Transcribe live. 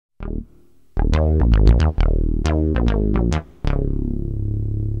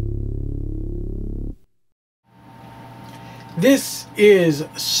This is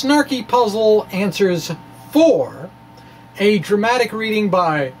Snarky Puzzle Answers 4, a dramatic reading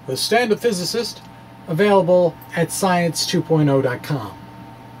by the Stand-Up Physicist, available at science2.0.com.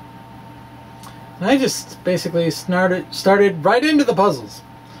 And I just basically started right into the puzzles.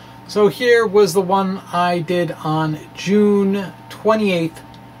 So here was the one I did on June 28th,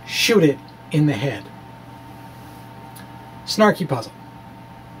 Shoot It in the Head. Snarky puzzle.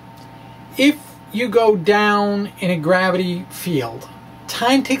 If you go down in a gravity field,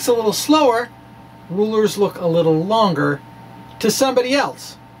 time takes a little slower, rulers look a little longer to somebody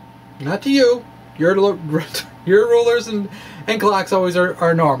else. Not to you. Your rulers and clocks always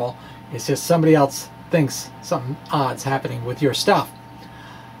are normal. It's just somebody else thinks something odd's happening with your stuff.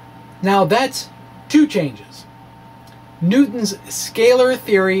 Now that's two changes. Newton's scalar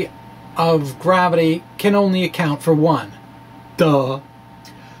theory of gravity can only account for one. Duh.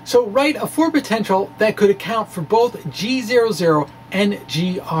 So write a 4 potential that could account for both G00 and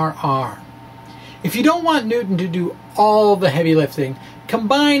GRR. If you don't want Newton to do all the heavy lifting,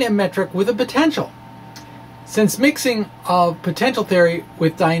 combine a metric with a potential. Since mixing of potential theory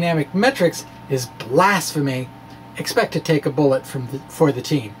with dynamic metrics is blasphemy, expect to take a bullet for the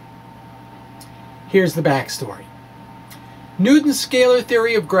team. Here's the backstory. Newton's scalar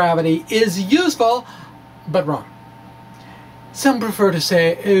theory of gravity is useful, but wrong. Some prefer to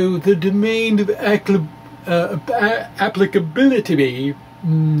say, oh, the domain of applicability,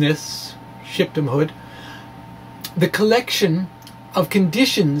 shipdomhood, the collection of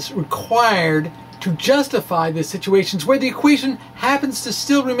conditions required to justify the situations where the equation happens to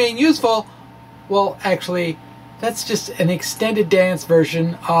still remain useful. Well, actually, that's just an extended dance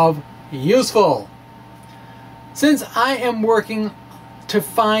version of useful. Since I am working to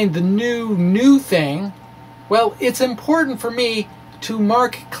find the new thing, well, it's important for me to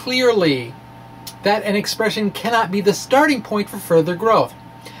mark clearly that an expression cannot be the starting point for further growth.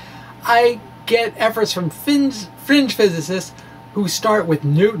 I get efforts from fringe physicists who start with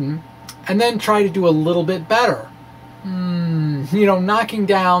Newton and then try to do a little bit better. You know, knocking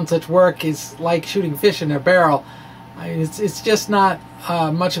down such work is like shooting fish in a barrel. It's just not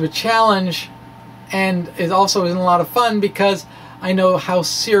much of a challenge, and it also isn't a lot of fun because I know how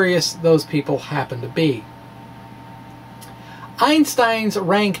serious those people happen to be. Einstein's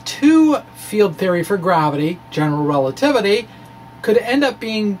rank 2 field theory for gravity, general relativity, could end up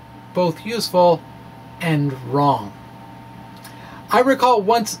being both useful and wrong. I recall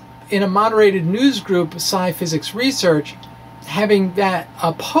once in a moderated news group, Sci-Physics Research, having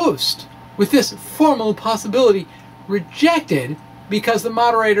a post with this formal possibility rejected because the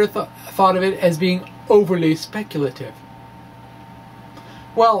moderator thought of it as being overly speculative.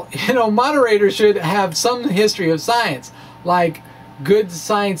 Well, you know, moderators should have some history of science, like good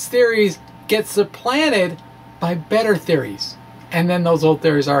science theories get supplanted by better theories, and then those old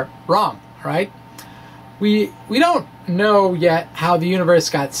theories are wrong, right? We don't know yet how the universe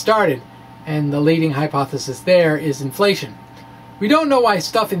got started, and the leading hypothesis there is inflation. We don't know why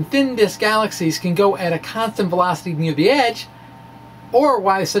stuff in thin disk galaxies can go at a constant velocity near the edge, or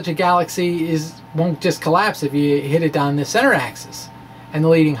why such a galaxy won't just collapse if you hit it on the center axis. And the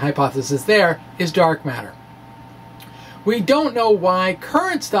leading hypothesis there is dark matter. We don't know why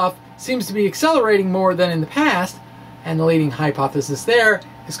current stuff seems to be accelerating more than in the past, and the leading hypothesis there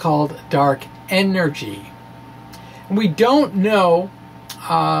is called dark energy. And we don't know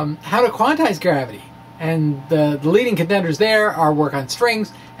how to quantize gravity, and the leading contenders there are work on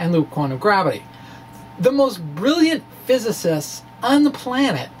strings and loop quantum gravity. The most brilliant physicists on the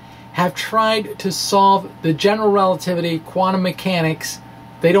planet have tried to solve the general relativity, quantum mechanics,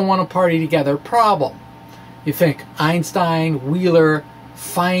 they don't want to party together problem. You think Einstein, Wheeler,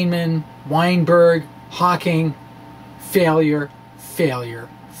 Feynman, Weinberg, Hawking, failure, failure,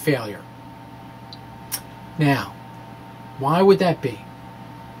 failure. Now, why would that be?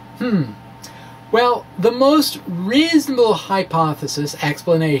 Well, the most reasonable hypothesis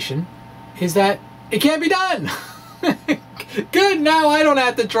explanation is that it can't be done. Good, now I don't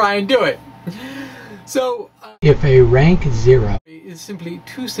have to try and do it. So, if a rank 0 is simply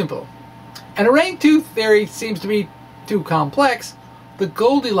too simple, and a rank 2 theory seems to be too complex, the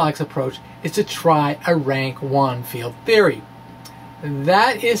Goldilocks approach is to try a rank 1 field theory.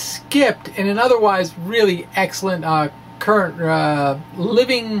 That is skipped in an otherwise really excellent current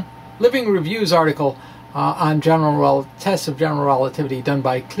living reviews article on tests of general relativity done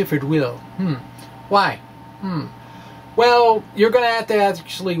by Clifford Will. Why? Well, you're going to have to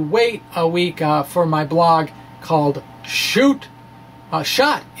actually wait a week for my blog called Shot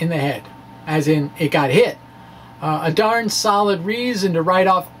in the Head. as in it got hit. A darn solid reason to write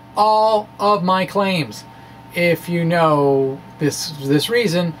off all of my claims, if you know this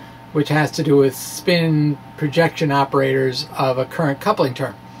reason, which has to do with spin projection operators of a current coupling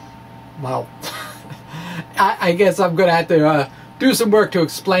term. Well, I guess I'm going to have to do some work to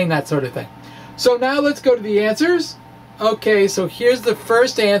explain that sort of thing. So now let's go to the answers. Okay, so here's the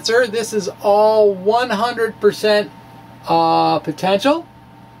first answer. This is all 100% potential.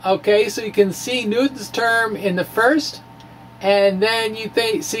 Okay, so you can see Newton's term in the first, and then you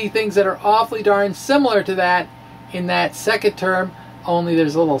see things that are awfully darn similar to that in that second term, only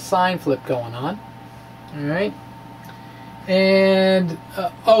there's a little sign flip going on. All right. And,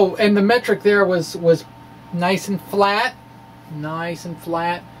 oh, and the metric there was nice and flat. Nice and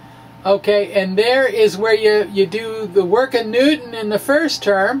flat. Okay, and there is where you do the work of Newton in the first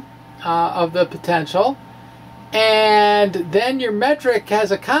term of the potential. And then your metric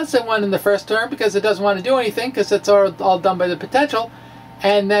has a constant one in the first term because it doesn't want to do anything because it's all done by the potential.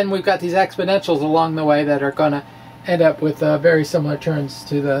 And then we've got these exponentials along the way that are going to end up with very similar terms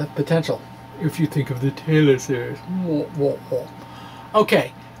to the potential, if you think of the Taylor series.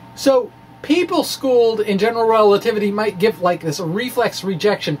 Okay, so people schooled in general relativity might give like this reflex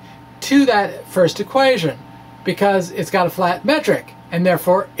rejection to that first equation because it's got a flat metric and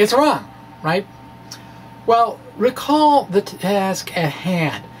therefore it's wrong, right? Well, recall the task at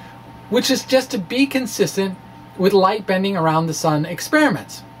hand, which is just to be consistent with light bending around the sun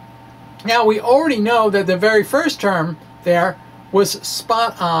experiments. Now, we already know that the very first term there was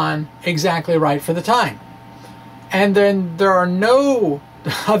spot on, exactly right for the time. And then there are no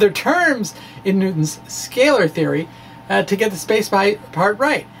other terms in Newton's scalar theory to get the space part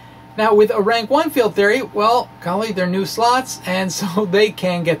right. Now, with a rank 1 field theory, well, golly, they're new slots, and so they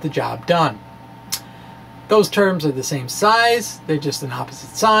can get the job done. Those terms are the same size, they're just an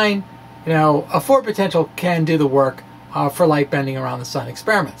opposite sign. You know, a 4 potential can do the work for light bending around the sun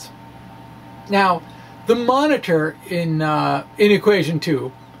experiments. Now, the monitor in equation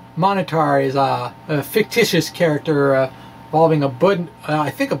 2, monitor is a fictitious character involving I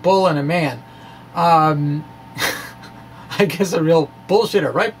think a bull and a man. I guess a real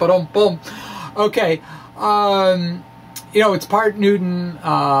bullshitter, right? Boom. Okay. You know, it's part Newton,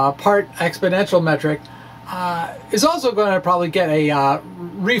 part exponential metric. Is also going to probably get a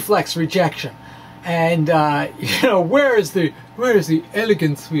reflex rejection, and you know, where is the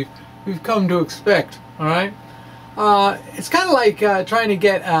elegance we've come to expect? All right, it's kind of like trying to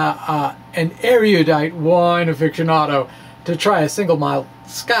get an erudite wine aficionado to try a single malt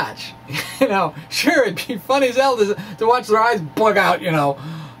scotch. You know, sure, it'd be funny as hell to watch their eyes bug out, you know,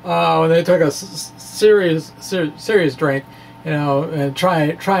 when they took a serious drink, you know, and try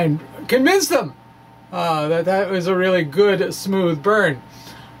and convince them that was a really good, smooth burn.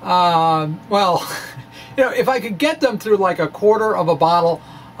 Well, you know, if I could get them through like a quarter of a bottle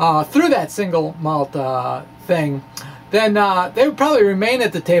through that single malt thing, then they would probably remain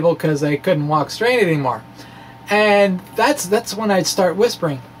at the table because they couldn't walk straight anymore. And that's when I'd start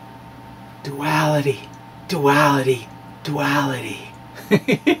whispering, duality, duality, duality.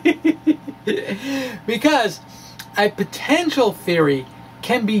 Because a potential theory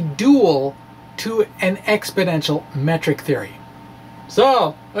can be dual to an exponential metric theory.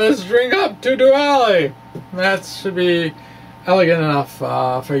 So, let's drink up to duality. That should be elegant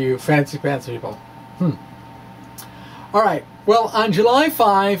enough for you fancy people. Alright, well, on July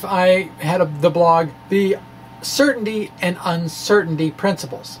 5, I had the blog, The Certainty and Uncertainty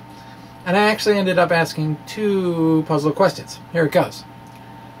Principles. And I actually ended up asking 2 puzzle questions. Here it goes.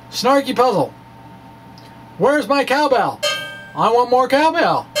 Snarky Puzzle. Where's my cowbell? I want more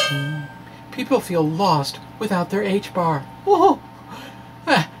cowbell. People feel lost without their H-bar. Whoa!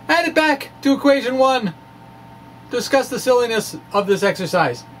 Add it back to equation 1. Discuss the silliness of this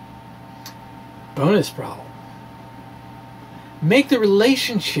exercise. Bonus problem. Make the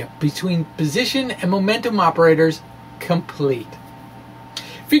relationship between position and momentum operators complete.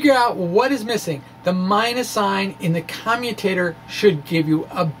 Figure out what is missing. The minus sign in the commutator should give you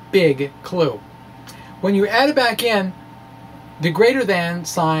a big clue. When you add it back in, the greater than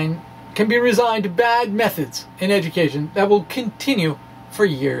sign can be resigned to bad methods in education that will continue for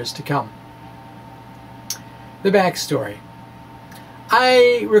years to come. The backstory.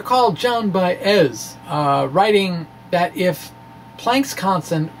 I recall John Baez writing that if Planck's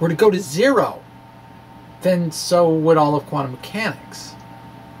constant were to go to 0, then so would all of quantum mechanics.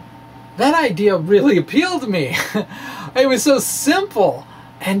 That idea really appealed to me. It was so simple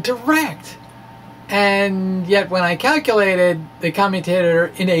and direct. And yet when I calculated the commutator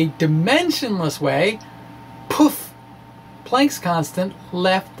in a dimensionless way, poof, Planck's constant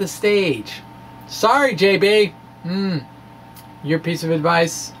left the stage. Sorry, JB. Your piece of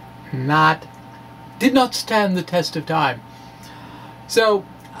advice did not stand the test of time. So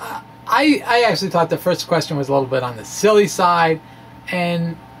I actually thought the first question was a little bit on the silly side,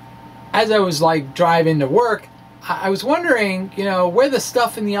 and as I was like driving to work, I was wondering, you know, where the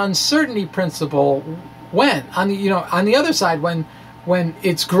stuff in the uncertainty principle went on the, you know, on the other side when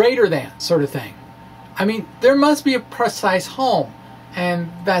it's greater than sort of thing. I mean, there must be a precise home, and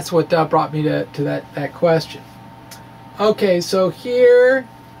that's what brought me to that question. Okay, so here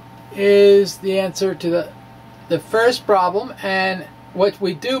is the answer to the first problem, and what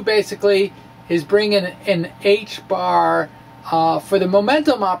we do basically is bring in an H bar for the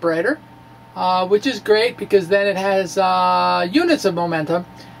momentum operator, which is great because then it has units of momentum,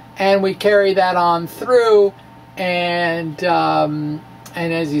 and we carry that on through, and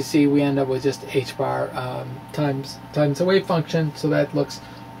as you see, we end up with just H bar times a wave function, so that looks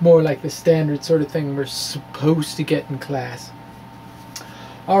more like the standard sort of thing we're supposed to get in class.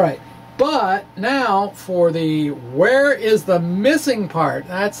 All right. But now for the where is the missing part?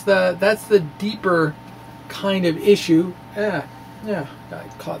 That's the deeper kind of issue. Yeah,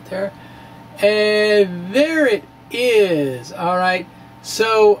 got caught there. And there it is. All right.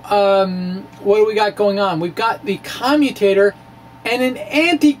 So what do we got going on? We've got the commutator and an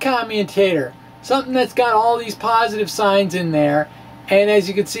anti-commutator, something that's got all these positive signs in there. And as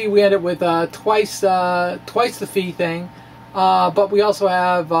you can see, we end up with twice the phi thing. But we also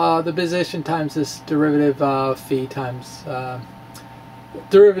have the position times this derivative of phi times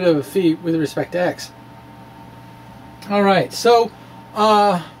derivative of phi with respect to x. All right, so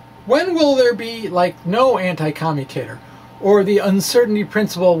when will there be like no anti-commutator, or the uncertainty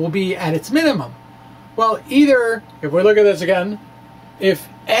principle will be at its minimum? Well, either, if we look at this again, if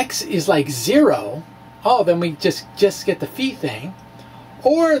x is like 0, oh, then we just get the phi thing.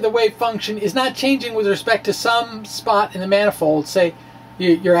 Or the wave function is not changing with respect to some spot in the manifold. Say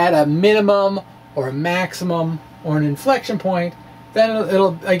you're at a minimum or a maximum or an inflection point, then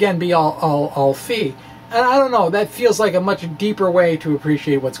it'll again be all phi. And I don't know, that feels like a much deeper way to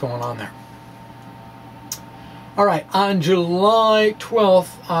appreciate what's going on there. All right, on July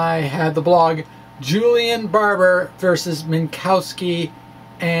 12th, I had the blog Julian Barber versus Minkowski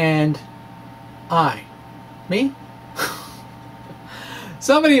and I. Me?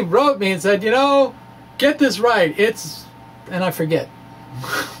 Somebody wrote me and said, you know, get this right. It's, and I forget.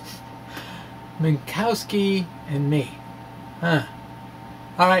 Minkowski and me. Huh.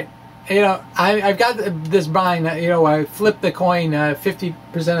 All right. You know, I've got this bind that, you know, I flip the coin 50%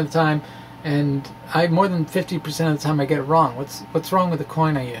 of the time, and more than 50% of the time I get it wrong. What's wrong with the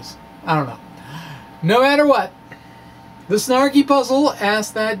coin I use? I don't know. No matter what, the snarky puzzle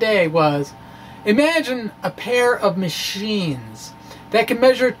asked that day was, imagine a pair of machines that can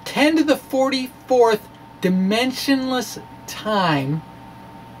measure 10 to the 44th dimensionless time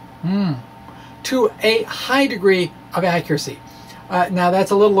to a high degree of accuracy. Now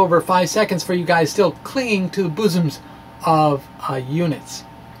that's a little over 5 seconds for you guys still clinging to the bosoms of units.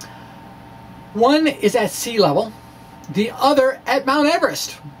 One is at sea level, the other at Mount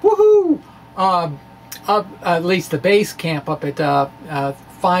Everest. Woohoo! Up at least the base camp up at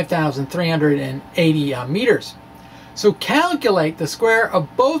 5,380 meters. So calculate the square of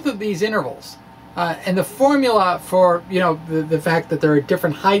both of these intervals. And the formula for, you know, the fact that there are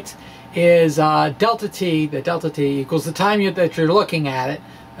different heights is delta t. The delta t equals the time that you're looking at it.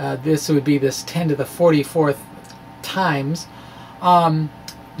 This would be this 10 to the 44th times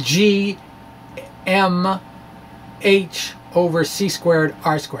g m h over c squared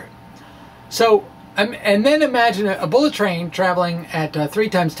r squared. So, and then imagine a bullet train traveling at 3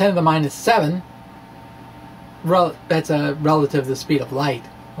 times 10 to the minus 7. That's relative to the speed of light.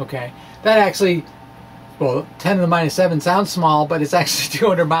 Okay, that actually, well, 10 to the minus 7 sounds small, but it's actually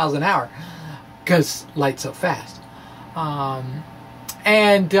 200 miles an hour because light's so fast.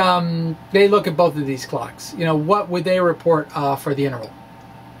 They look at both of these clocks. You know, what would they report for the interval?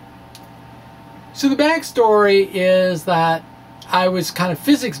 So the backstory is that I was kind of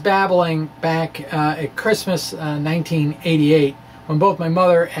physics babbling back at Christmas 1988 when both my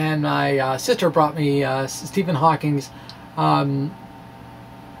mother and my sister brought me Stephen Hawking's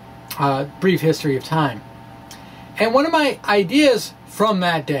Brief History of Time. And one of my ideas from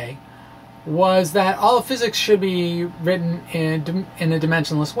that day was that all of physics should be written in a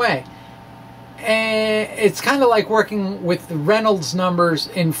dimensionless way. And it's kind of like working with the Reynolds numbers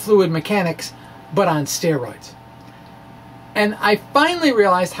in fluid mechanics, but on steroids. And I finally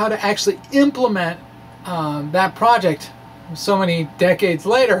realized how to actually implement that project so many decades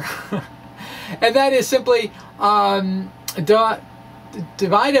later. And that is simply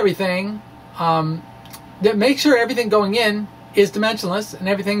divide everything, make sure everything going in is dimensionless, and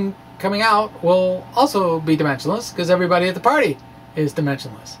everything coming out will also be dimensionless because everybody at the party is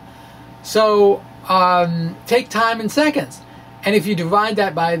dimensionless. So take time in seconds, and if you divide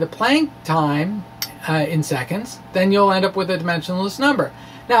that by the Planck time in seconds, then you'll end up with a dimensionless number.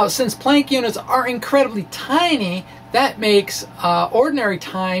 Now, since Planck units are incredibly tiny, that makes ordinary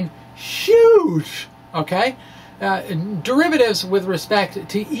time huge, okay? Derivatives with respect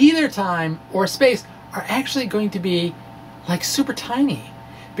to either time or space are actually going to be like super tiny,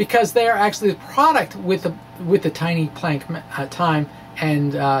 because they are actually the product with the tiny Planck time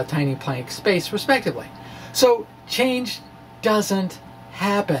and tiny Planck space, respectively. So change doesn't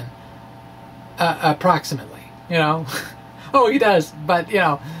happen approximately, you know. Oh, he does, but you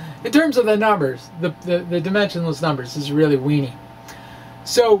know, in terms of the numbers, the dimensionless numbers is really weenie.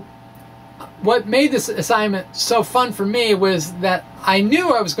 So what made this assignment so fun for me was that I knew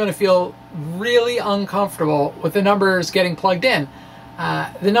I was going to feel really uncomfortable with the numbers getting plugged in.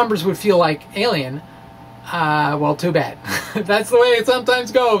 The numbers would feel like alien. Well, too bad. That's the way it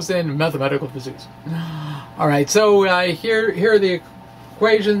sometimes goes in mathematical physics. All right, so here are the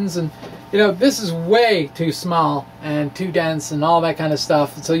equations, and you know, this is way too small and too dense and all that kind of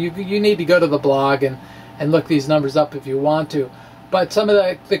stuff. So you need to go to the blog and look these numbers up if you want to. But some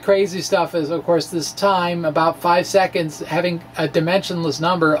of the crazy stuff is, of course, this time, about 5 seconds, having a dimensionless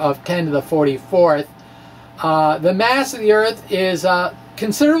number of 10 to the 44th. The mass of the Earth is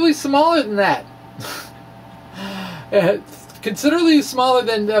considerably smaller than that. Considerably smaller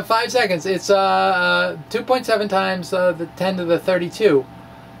than 5 seconds. It's 2.7 times the 10 to the 32.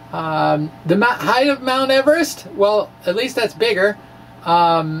 The height of Mount Everest, well, at least that's bigger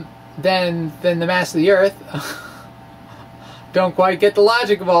than the mass of the Earth. Don't quite get the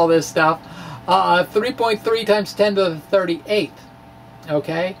logic of all this stuff. 3.3 times 10 to the 38th.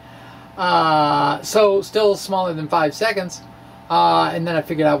 Okay? So still smaller than 5 seconds. And then I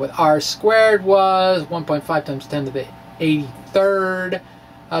figured out what r squared was, 1.5 times 10 to the 83rd.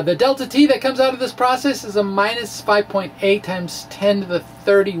 The delta t that comes out of this process is a minus 5.8 times 10 to the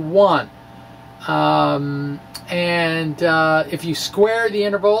 31. If you square the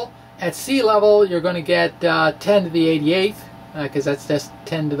interval at sea level, you're going to get 10 to the 88th, because that's just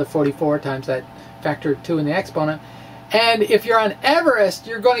 10 to the 44 times that factor 2 in the exponent. And if you're on Everest,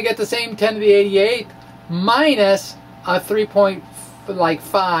 you're going to get the same 10 to the 88th minus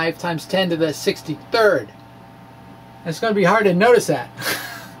 3.5 times 10 to the 63rd. It's going to be hard to notice that.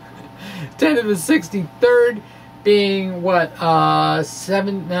 10 to the 63rd being what,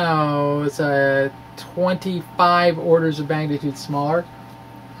 25 orders of magnitude smaller.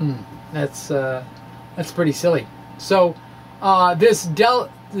 That's pretty silly. So this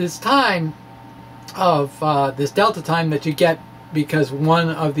time of this delta time that you get because one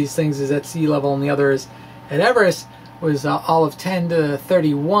of these things is at sea level and the other is at Everest was all of 10 to the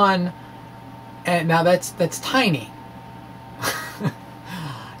 31, and now that's tiny.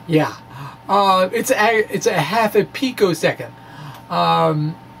 Yeah. It's a half a picosecond,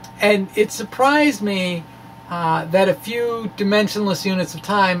 and it surprised me that a few dimensionless units of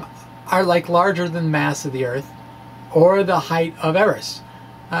time are like larger than the mass of the Earth or the height of Everest.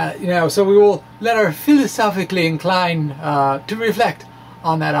 You know, so we will let our philosophically inclined to reflect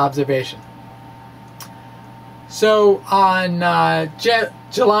on that observation. So on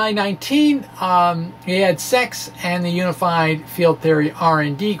July 19, we had sex and the unified field theory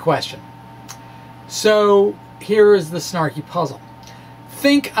R&D question. So here is the snarky puzzle.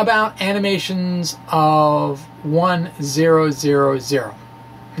 Think about animations of 1000.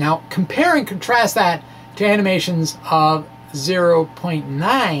 Now compare and contrast that to animations of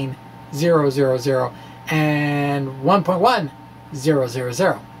 0.9000 and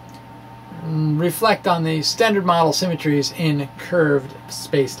 1.1000. Reflect on the standard model symmetries in curved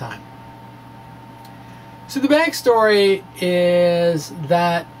spacetime. So the backstory is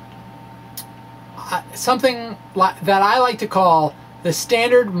that something that I like to call the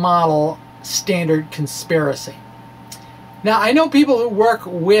standard model standard conspiracy. Now, I know people who work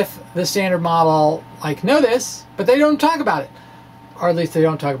with the standard model know this, but they don't talk about it, or at least they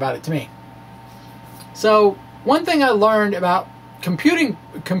don't talk about it to me. So one thing I learned about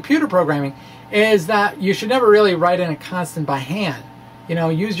computer programming is that you should never really write in a constant by hand. You know,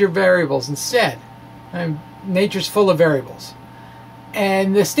 use your variables instead. Nature's full of variables.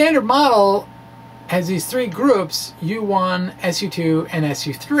 And the standard model has these three groups, U1, SU2, and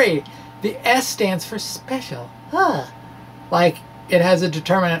SU3. The S stands for special. Like it has a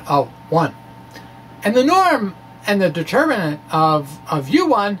determinant of 1. And the norm and the determinant of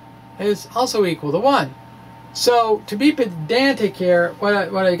U1 is also equal to 1. So to be pedantic here, what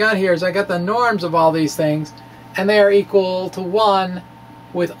I got here is I got the norms of all these things, and they are equal to 1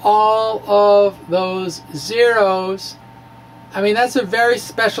 with all of those zeros. I mean, that's a very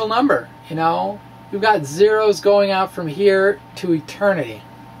special number, you know. You've got zeros going out from here to eternity.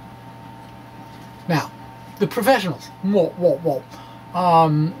 Now, the professionals, will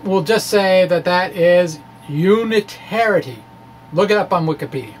just say that that is unitarity. Look it up on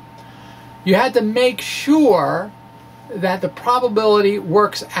Wikipedia. You had to make sure that the probability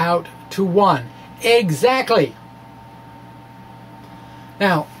works out to 1. Exactly.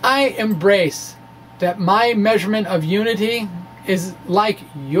 Now, I embrace that my measurement of unity is like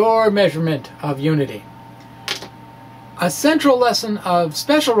your measurement of unity. A central lesson of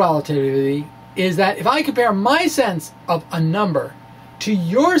special relativity is that if I compare my sense of a number to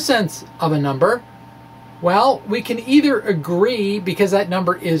your sense of a number, well, we can either agree because that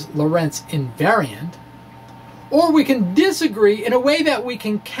number is Lorentz invariant, or we can disagree in a way that we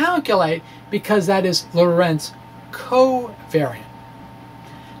can calculate because that is Lorentz covariant.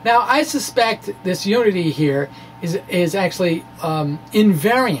 Now, I suspect this unity here is actually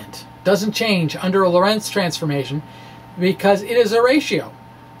invariant, doesn't change under a Lorentz transformation because it is a ratio.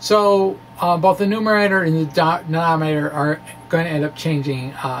 So both the numerator and the denominator are going to end up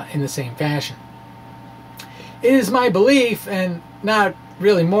changing in the same fashion. It is my belief, and not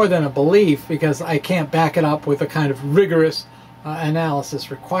really more than a belief because I can't back it up with the kind of rigorous analysis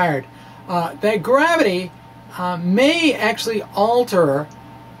required, that gravity may actually alter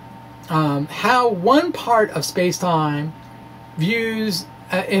how one part of space-time views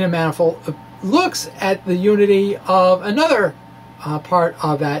in a manifold looks at the unity of another part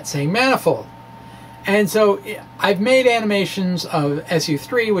of that same manifold. And so I've made animations of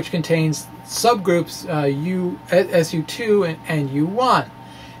SU3, which contains subgroups SU2 and U1.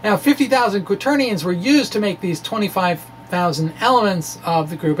 Now 50,000 quaternions were used to make these 25,000 elements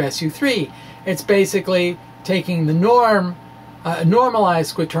of the group SU3. It's basically taking the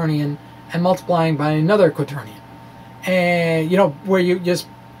normalized quaternion and multiplying by another quaternion. And you know, where you just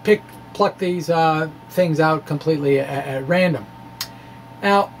pluck these things out completely at random.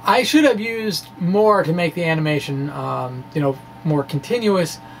 Now, I should have used more to make the animation, you know, more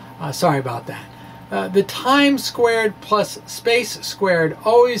continuous. Sorry about that. The time squared plus space squared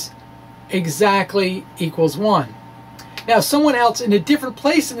always exactly equals 1. Now, someone else in a different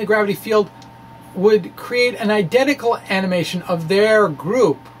place in the gravity field would create an identical animation of their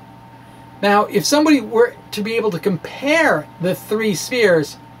group. Now, if somebody were to be able to compare the 3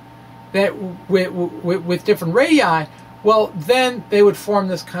 spheres that with different radii, well, then they would form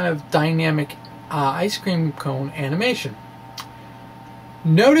this kind of dynamic ice cream cone animation.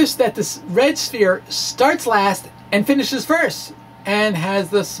 Notice that this red sphere starts last and finishes first and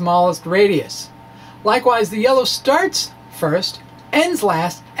has the smallest radius. Likewise, the yellow starts first, ends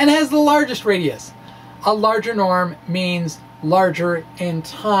last, and has the largest radius. A larger norm means larger in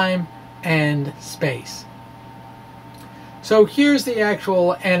time and space. So here's the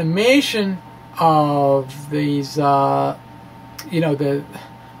actual animation of these, you know, the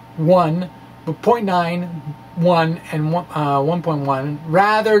 1, 0.9, 1, and 1.1,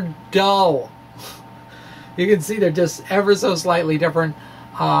 rather dull. You can see they're just ever so slightly different,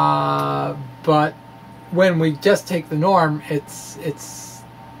 but when we just take the norm, it's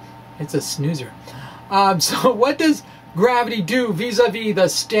a snoozer. So what does gravity do vis-a-vis the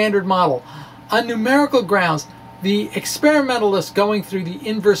standard model? On numerical grounds, the experimentalists going through the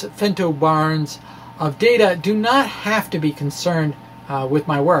inverse femtobarns of data do not have to be concerned with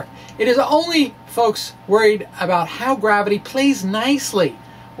my work. It is only folks worried about how gravity plays nicely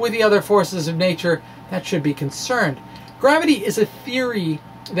with the other forces of nature that should be concerned. Gravity is a theory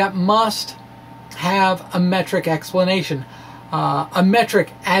that must have a metric explanation, a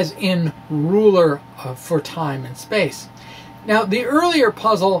metric as in ruler for time and space. Now, the earlier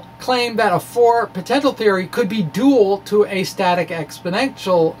puzzle claimed that a 4 potential theory could be dual to a static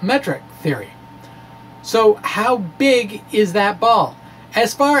exponential metric theory. So how big is that ball?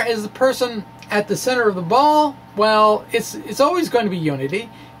 As far as the person at the center of the ball, well, it's always going to be unity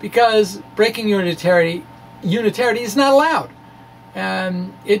because breaking unitarity is not allowed.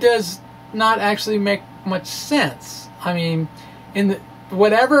 And it does not actually make much sense. I mean,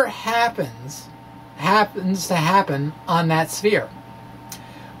 whatever happens to happen on that sphere.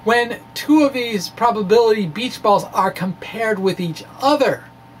 When 2 of these probability beach balls are compared with each other,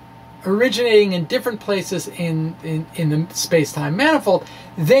 originating in different places in the space-time manifold,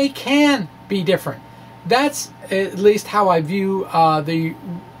 they can be different. That's at least how I view the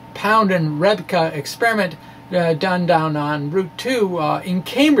Pound and Rebka experiment done down on Route 2 in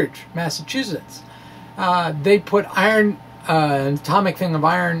Cambridge, Massachusetts. They put iron, an atomic thing of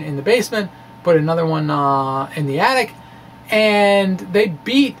iron in the basement, put another one in the attic, and they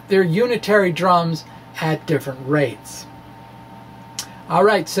beat their unitary drums at different rates. All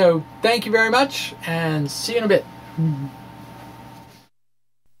right, so thank you very much, and see you in a bit.